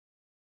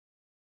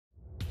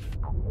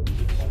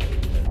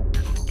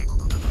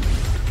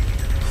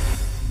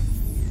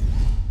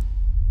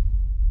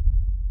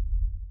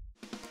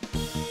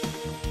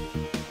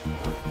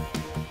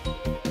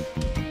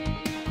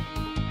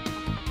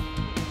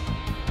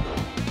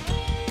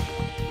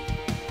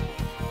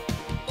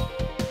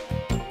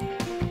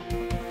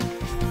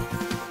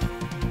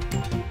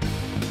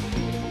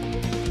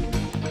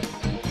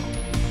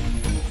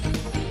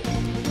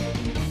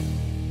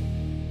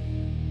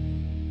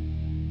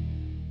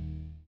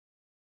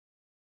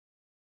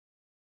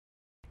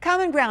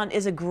Common Ground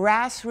is a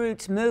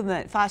grassroots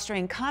movement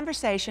fostering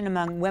conversation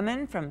among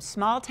women from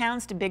small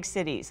towns to big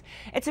cities.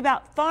 It's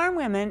about farm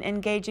women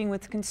engaging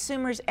with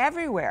consumers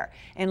everywhere,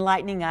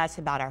 enlightening us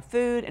about our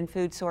food and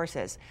food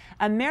sources.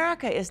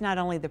 America is not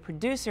only the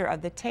producer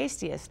of the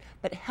tastiest,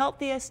 but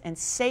healthiest and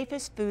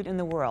safest food in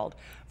the world,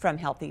 from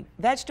healthy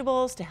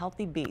vegetables to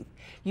healthy beef.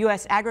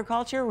 U.S.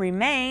 agriculture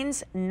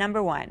remains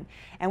 #1.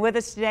 And with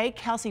us today,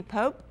 Kelsey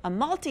Pope, a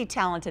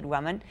multi-talented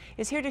woman,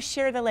 is here to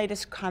share the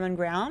latest Common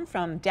Ground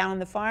from down on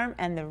the farm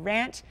and the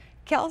ranch.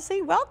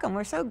 Kelsey, welcome.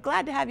 We're so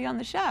glad to have you on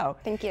the show.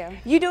 Thank you.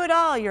 You do it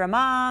all. You're a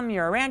mom,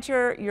 you're a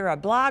rancher, you're a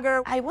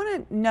blogger. I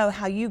want to know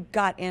how you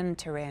got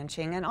into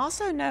ranching and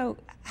also know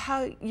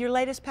how your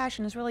latest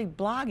passion is really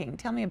blogging.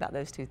 Tell me about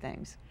those two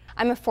things.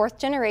 I'm a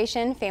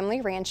fourth-generation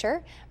family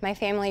rancher. My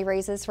family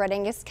raises Red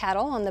Angus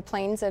cattle on the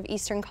plains of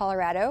eastern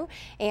Colorado,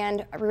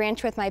 and I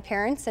ranch with my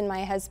parents and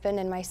my husband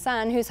and my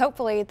son, who's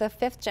hopefully the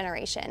fifth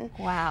generation.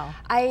 Wow.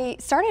 I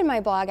started my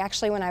blog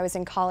actually when I was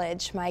in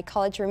college. My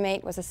college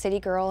roommate was a city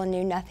girl and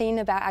knew nothing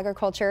about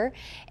agriculture,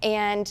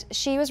 and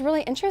she was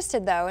really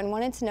interested though and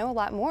wanted to know a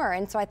lot more.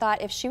 And so I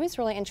thought if she was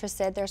really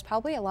interested, there's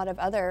probably a lot of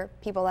other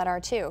people that are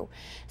too.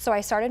 So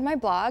I started my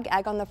blog,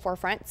 Ag on the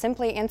Forefront,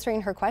 simply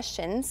answering her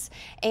questions,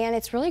 and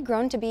it's really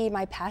grown to be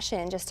my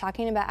passion, just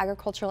talking about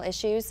agricultural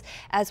issues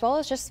as well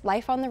as just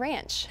life on the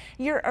ranch.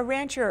 You're a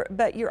rancher,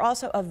 but you're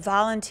also a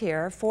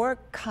volunteer for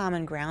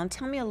Common Ground.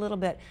 Tell me a little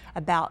bit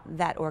about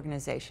that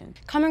organization.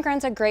 Common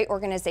Ground's a great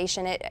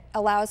organization. It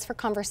allows for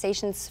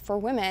conversations for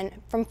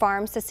women from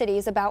farms to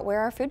cities about where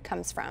our food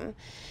comes from.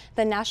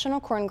 The National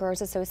Corn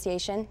Growers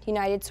Association,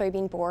 United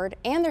Soybean Board,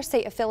 and their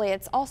state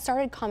affiliates all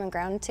started Common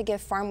Ground to give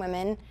farm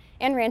women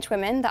and ranch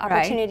women the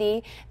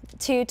opportunity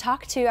to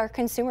talk to our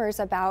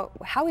consumers about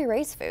how we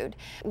raise food.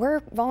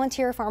 We're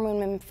volunteer farm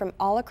women from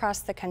all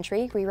across the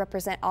country. We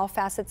represent all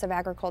facets of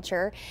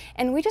agriculture,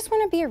 and we just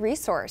want to be a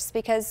resource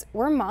because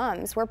we're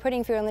moms. We're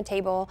putting food on the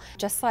table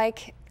just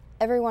like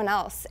everyone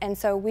else, and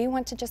so we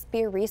want to just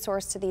be a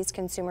resource to these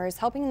consumers,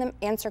 helping them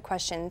answer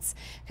questions,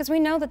 because we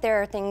know that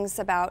there are things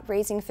about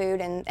raising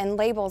food and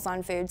labels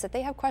on foods that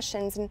they have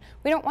questions, and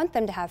we don't want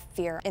them to have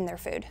fear in their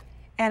food.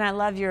 And I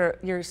love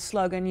your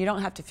slogan, you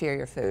don't have to fear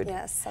your food.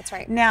 Yes, that's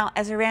right. Now,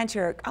 as a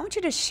rancher, I want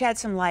you to shed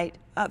some light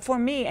for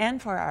me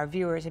and for our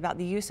viewers about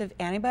the use of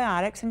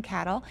antibiotics in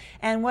cattle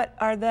and what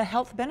are the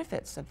health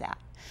benefits of that.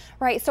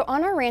 Right, so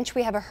on our ranch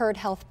we have a herd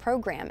health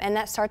program, and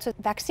that starts with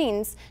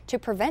vaccines to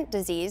prevent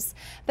disease,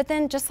 but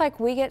then just like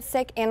we get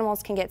sick,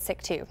 animals can get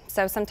sick too.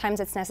 So sometimes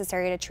it's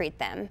necessary to treat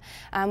them.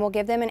 We'll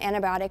give them an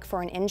antibiotic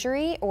for an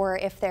injury or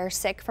if they're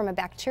sick from a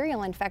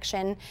bacterial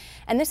infection,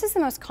 and this is the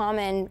most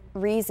common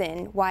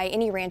reason why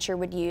any rancher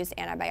would use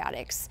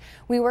antibiotics.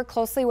 We work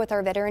closely with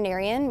our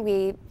veterinarian.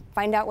 We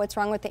find out what's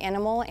wrong with the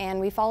animal, and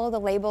we follow the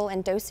label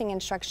and dosing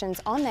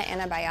instructions on that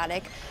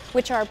antibiotic,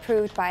 which are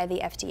approved by the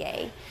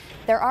FDA.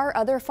 There are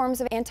other forms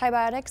of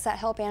antibiotics that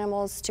help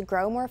animals to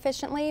grow more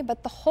efficiently,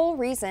 but the whole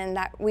reason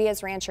that we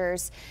as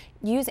ranchers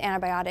use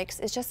antibiotics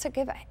is just to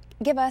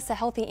give us a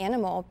healthy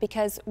animal,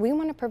 because we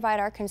want to provide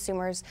our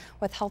consumers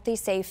with healthy,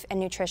 safe, and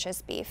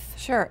nutritious beef.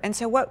 Sure, and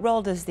so what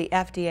role does the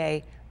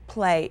FDA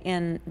play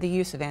in the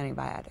use of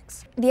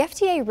antibiotics? The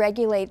FDA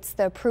regulates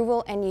the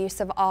approval and use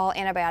of all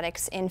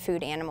antibiotics in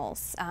food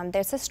animals.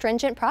 There's a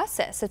stringent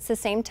process. It's the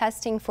same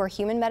testing for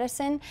human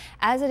medicine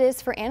as it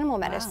is for animal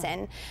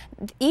medicine.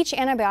 Wow. Each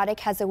antibiotic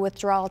has a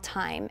withdrawal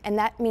time, and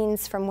that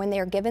means from when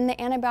they're given the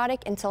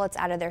antibiotic until it's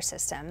out of their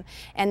system.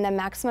 And the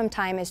maximum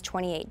time is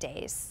 28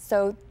 days.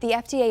 So the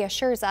FDA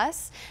assures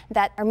us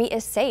that our meat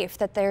is safe,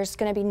 that there's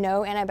going to be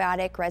no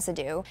antibiotic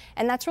residue.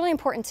 And that's really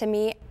important to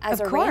me as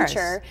a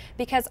rancher,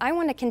 because I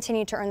want to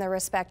continue to earn the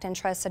respect and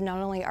trust of not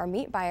only our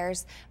meat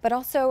buyers, but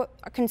also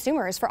our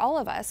consumers, for all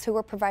of us who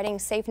we're providing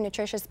safe,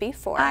 nutritious beef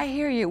for. I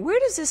hear you. Where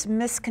does this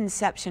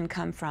misconception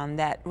come from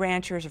that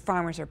ranchers or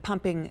farmers are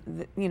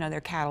pumping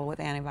their cattle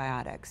with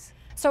antibiotics?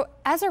 So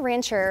as a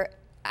rancher,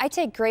 I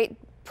take great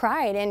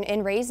pride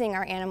in raising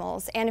our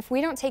animals, and if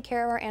we don't take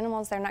care of our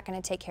animals, they're not going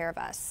to take care of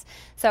us.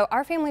 So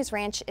our family's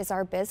ranch is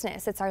our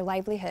business, it's our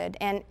livelihood,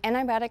 and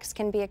antibiotics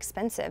can be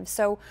expensive.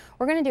 So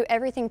we're going to do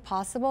everything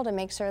possible to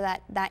make sure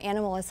that that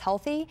animal is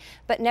healthy,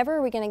 but never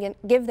are we going to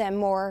give them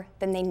more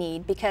than they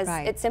need, because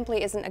it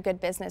simply isn't a good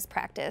business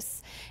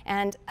practice.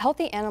 And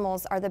healthy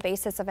animals are the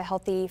basis of a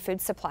healthy food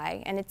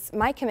supply, and it's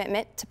my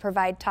commitment to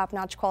provide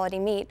top-notch quality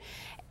meat,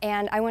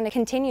 and I want to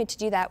continue to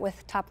do that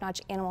with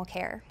top-notch animal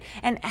care.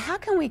 And how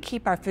can we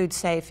keep our food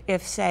safe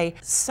if, say,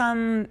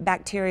 some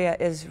bacteria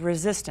is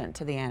resistant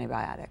to the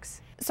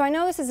antibiotics? So I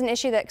know this is an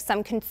issue that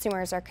some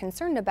consumers are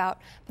concerned about,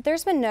 but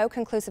there's been no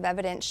conclusive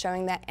evidence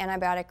showing that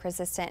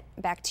antibiotic-resistant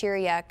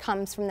bacteria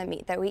comes from the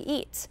meat that we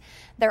eat.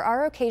 There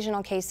are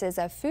occasional cases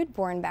of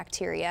foodborne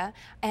bacteria,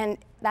 and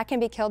that can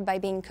be killed by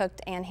being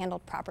cooked and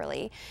handled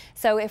properly.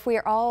 So if we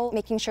are all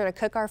making sure to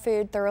cook our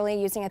food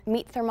thoroughly using a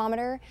meat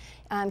thermometer,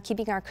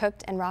 keeping our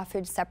cooked and raw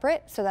food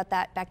separate so that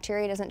that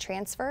bacteria doesn't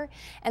transfer,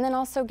 and then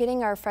also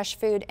getting our fresh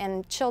food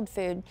and chilled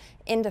food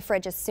into the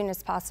fridge as soon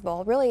as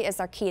possible really is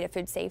our key to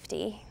food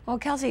safety. Well,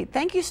 Kelsey,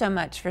 thank you so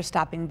much for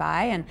stopping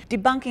by and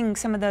debunking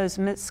some of those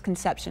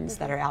misconceptions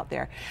that are out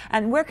there.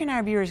 And where can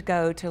our viewers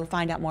go to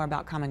find out more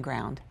about Common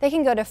Ground? They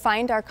can go to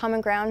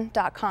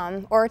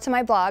findourcommonground.com or to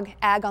my blog,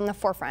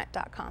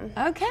 agontheforefront.com.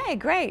 Okay,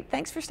 great.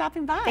 Thanks for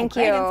stopping by. Thank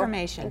Great you.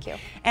 information. Thank you.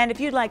 And if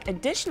you'd like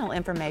additional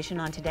information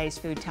on today's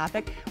food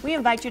topic, we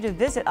invite you to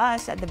visit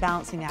us at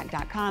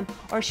thebalancingact.com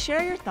or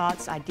share your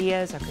thoughts,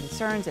 ideas, or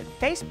concerns at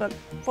Facebook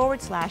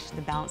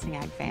 /The Balancing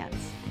Act Fans.